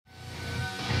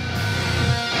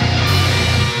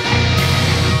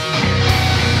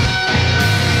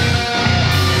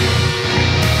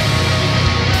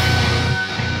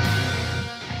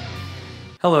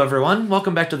Hello everyone,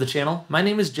 welcome back to the channel. My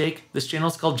name is Jake. This channel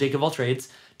is called Jake of All Trades.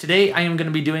 Today I am going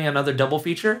to be doing another double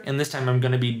feature, and this time I'm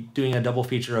going to be doing a double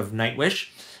feature of Nightwish.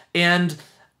 And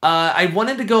I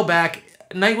wanted to go back.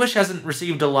 Nightwish hasn't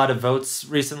received a lot of votes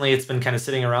recently. It's been kind of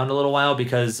sitting around a little while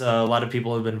because a lot of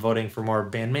people have been voting for more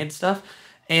bandmade stuff.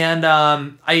 And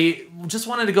I just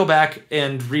wanted to go back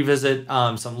and revisit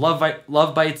some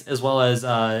Love Bites as well as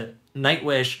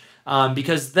Nightwish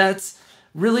because that's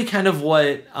really kind of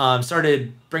what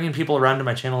started bringing people around to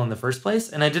my channel in the first place.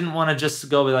 And I didn't want to just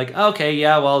go be like, okay,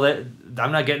 yeah, well,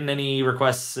 I'm not getting any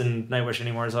requests in Nightwish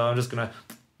anymore, so I'm just going to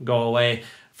go away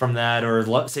from that,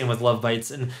 or same with Love Bites.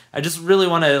 And I just really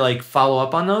want to like follow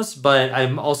up on those, but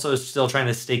I'm also still trying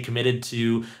to stay committed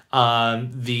to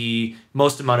the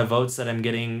most amount of votes that I'm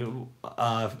getting,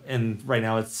 and right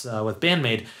now it's with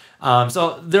Bandmade.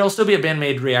 So there'll still be a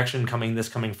Bandmade reaction coming this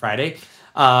coming Friday,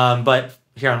 but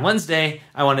here on Wednesday,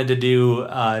 I wanted to do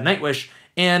Nightwish,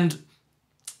 and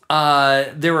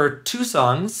there were two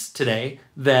songs today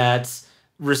that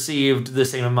received the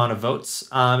same amount of votes,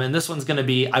 and this one's going to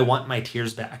be I Want My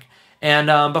Tears Back.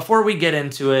 And before we get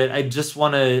into it, I just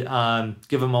want to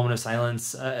give a moment of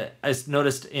silence. I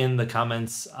noticed in the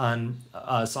comments on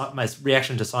my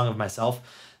reaction to Song of Myself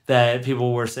that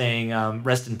people were saying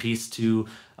rest in peace to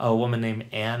a woman named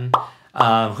Anne,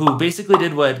 who basically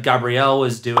did what Gabrielle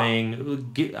was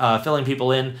doing, filling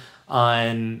people in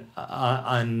on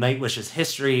Nightwish's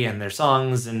history and their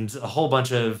songs and a whole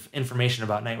bunch of information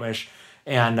about Nightwish.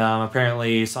 And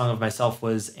apparently Song of Myself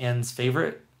was Anne's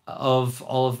favorite of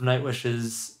all of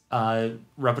Nightwish's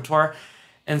repertoire.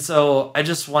 And so I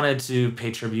just wanted to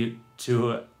pay tribute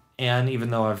to Anne,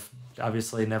 even though I've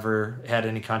obviously never had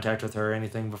any contact with her or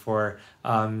anything before.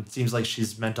 It seems like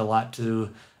she's meant a lot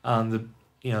to the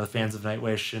fans of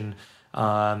Nightwish, and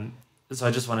so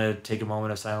I just want to take a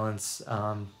moment of silence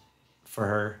for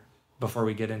her before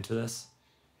we get into this.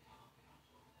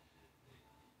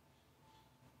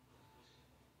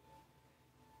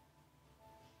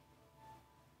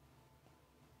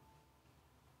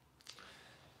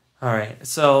 All right,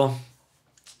 so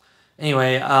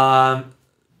anyway,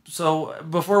 so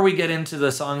before we get into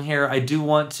the song here, I do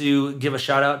want to give a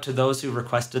shout out to those who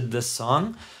requested this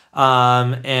song.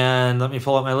 And let me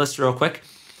pull up my list real quick.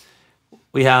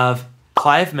 We have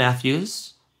Clive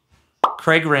Matthews,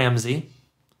 Craig Ramsey,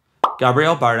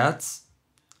 Gabrielle Bardotz,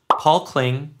 Paul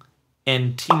Kling,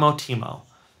 and Timo.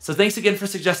 So thanks again for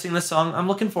suggesting this song. I'm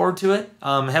looking forward to it.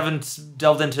 I haven't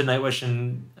delved into Nightwish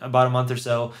in about a month or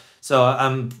so, so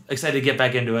I'm excited to get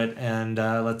back into it, and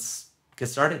let's get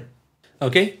started.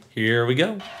 Okay, here we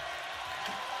go.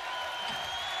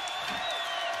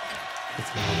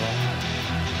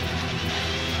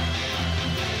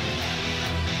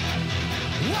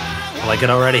 I like it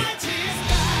already. The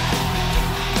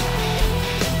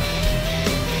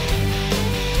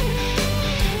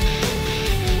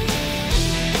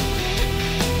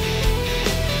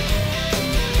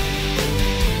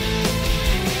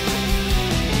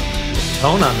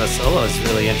tone on the solo is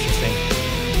really interesting.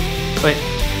 Wait,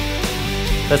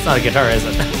 that's not a guitar, is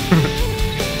it?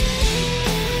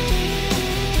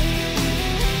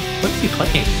 What is he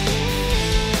playing?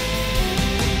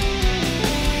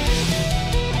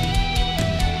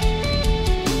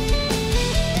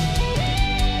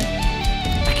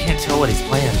 Tell what he's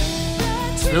playing.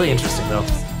 It's really interesting though.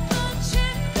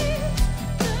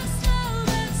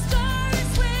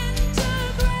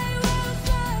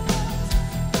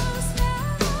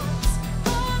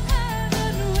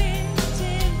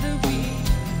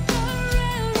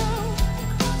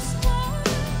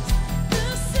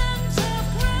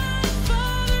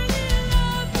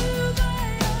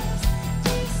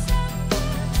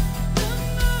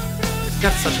 He's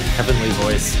got such a heavenly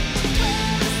voice.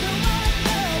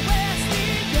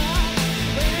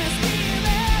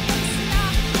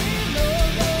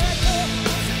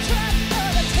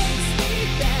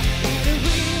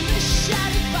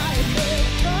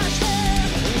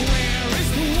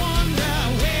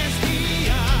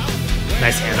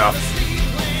 Nice handoff.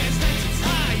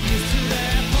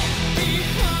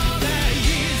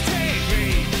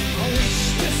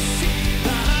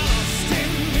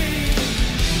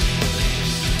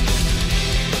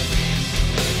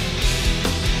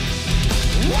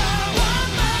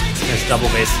 Nice double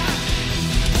bass.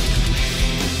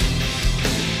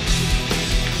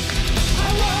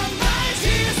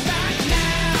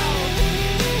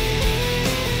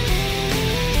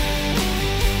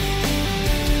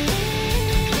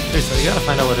 So you gotta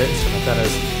find out what instrument that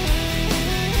is.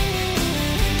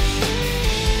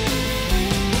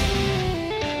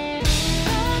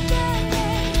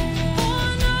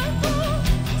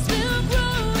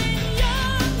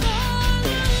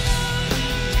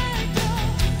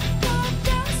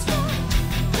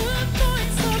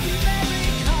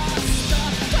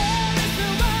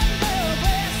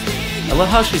 love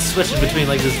how she's switching between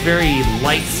like this very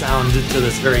light sound to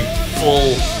this very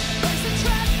full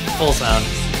sound.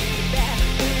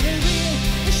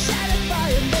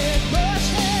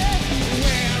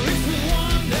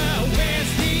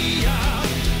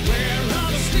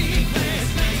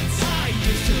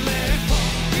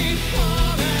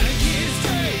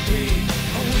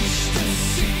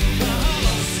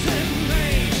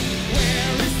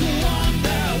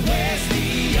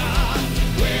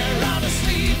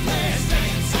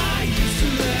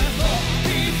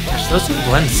 Those two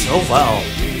blend so well.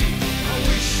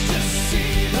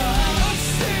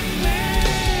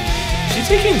 She's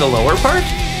taking the lower part?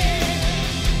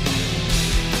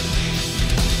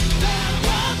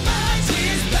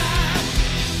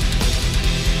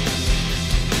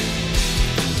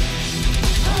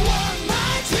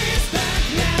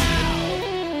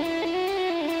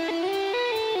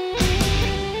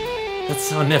 That's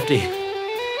so nifty.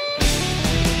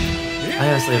 I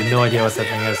honestly have no idea what that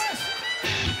thing is.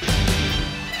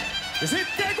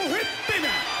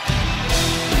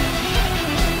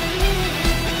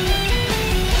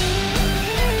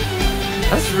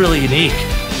 That's really unique.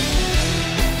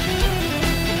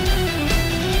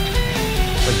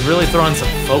 Like really throwing some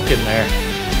folk in there.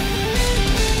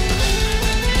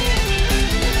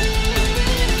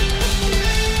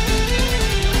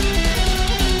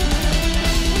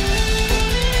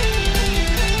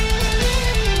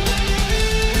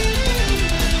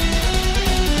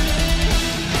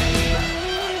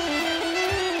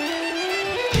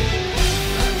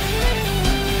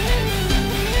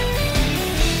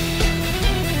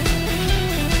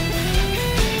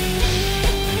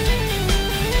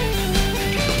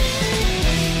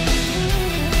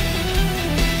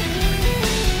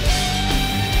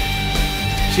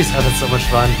 She's having so much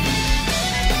fun.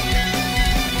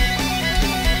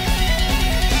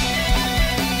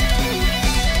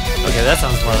 Okay, that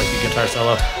sounds more like a guitar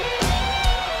solo.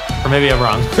 Or maybe I'm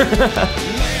wrong.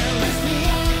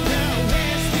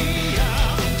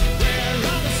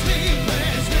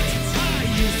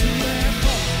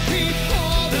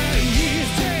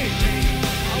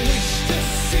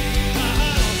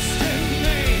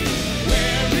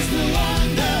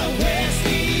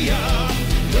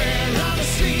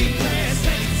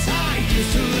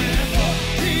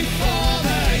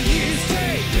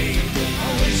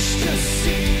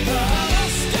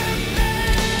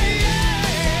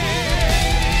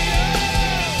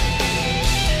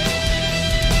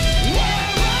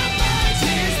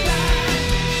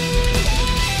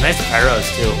 Nice pyros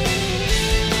too.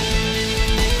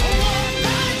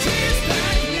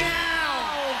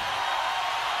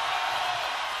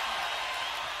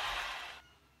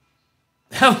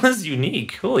 That was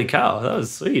unique. Holy cow, that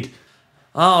was sweet.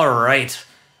 All right.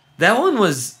 That one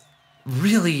was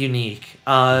really unique.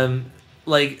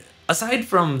 Like aside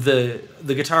from the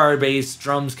guitar, bass,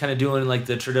 drums kind of doing like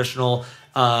the traditional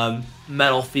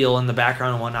metal feel in the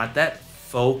background and whatnot, that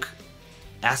folk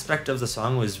aspect of the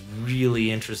song was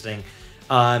really interesting.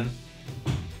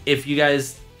 If you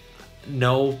guys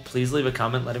know, please leave a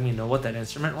comment letting me know what that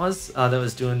instrument was that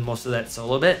was doing most of that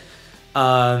solo bit.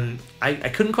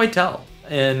 I couldn't quite tell,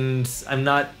 and I'm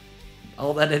not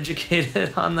all that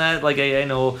educated on that. Like I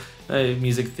know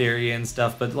music theory and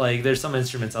stuff, but like there's some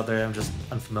instruments out there I'm just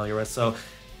unfamiliar with, so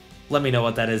let me know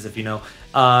what that is if you know.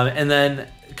 And then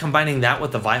combining that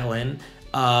with the violin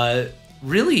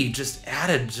really just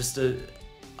added just a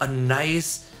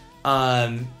nice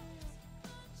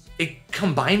it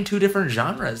combined two different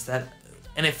genres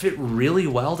and it fit really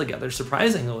well together,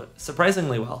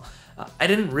 surprisingly well. I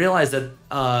didn't realize that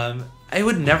it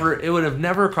would have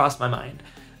never crossed my mind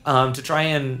to try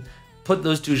and put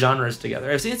those two genres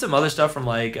together. I've seen some other stuff from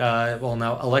like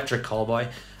now Electric Callboy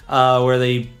where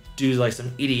they do like some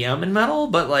EDM and metal,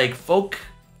 but like folk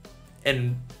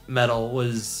and metal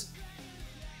was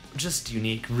just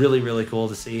unique, really cool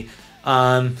to see.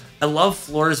 I love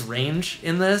Floor's range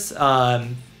in this.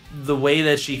 The way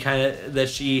that she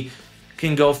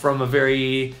can go from a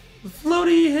very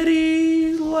floaty,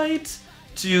 hitty, light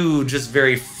to just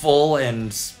very full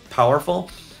and powerful.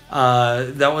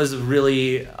 That was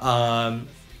really fun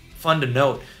to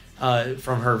note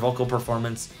from her vocal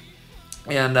performance.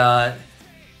 And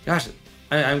gosh,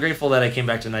 I'm grateful that I came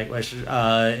back to Nightwish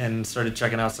and started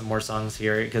checking out some more songs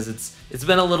here, because it's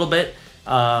been a little bit.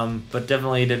 But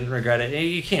definitely didn't regret it.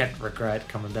 You can't regret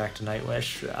coming back to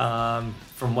Nightwish,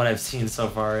 from what I've seen so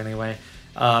far anyway.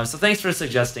 So thanks for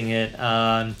suggesting it.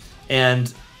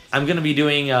 And I'm going to be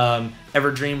doing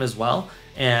Everdream as well.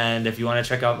 And if you want to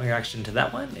check out my reaction to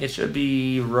that one, it should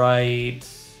be right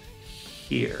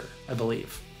here, I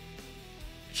believe.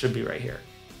 It should be right here,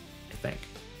 I think.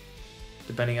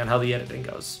 depending on how the editing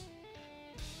goes.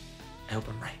 I hope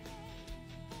I'm right.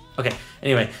 Okay,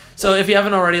 anyway, so if you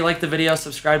haven't already liked the video,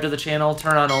 subscribe to the channel,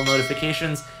 turn on all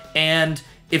notifications, and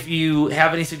if you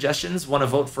have any suggestions, want to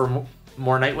vote for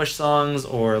more Nightwish songs,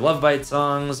 or Love Bite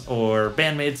songs, or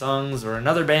Bandmade songs, or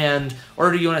another band,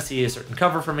 or do you want to see a certain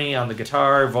cover from me on the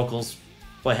guitar, vocals,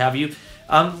 what have you,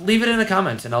 leave it in a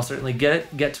comment, and I'll certainly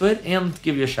get to it and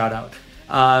give you a shout out.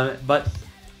 But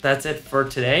that's it for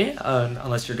today,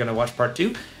 unless you're going to watch part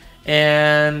 2,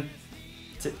 and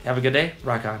have a good day.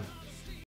 Rock on.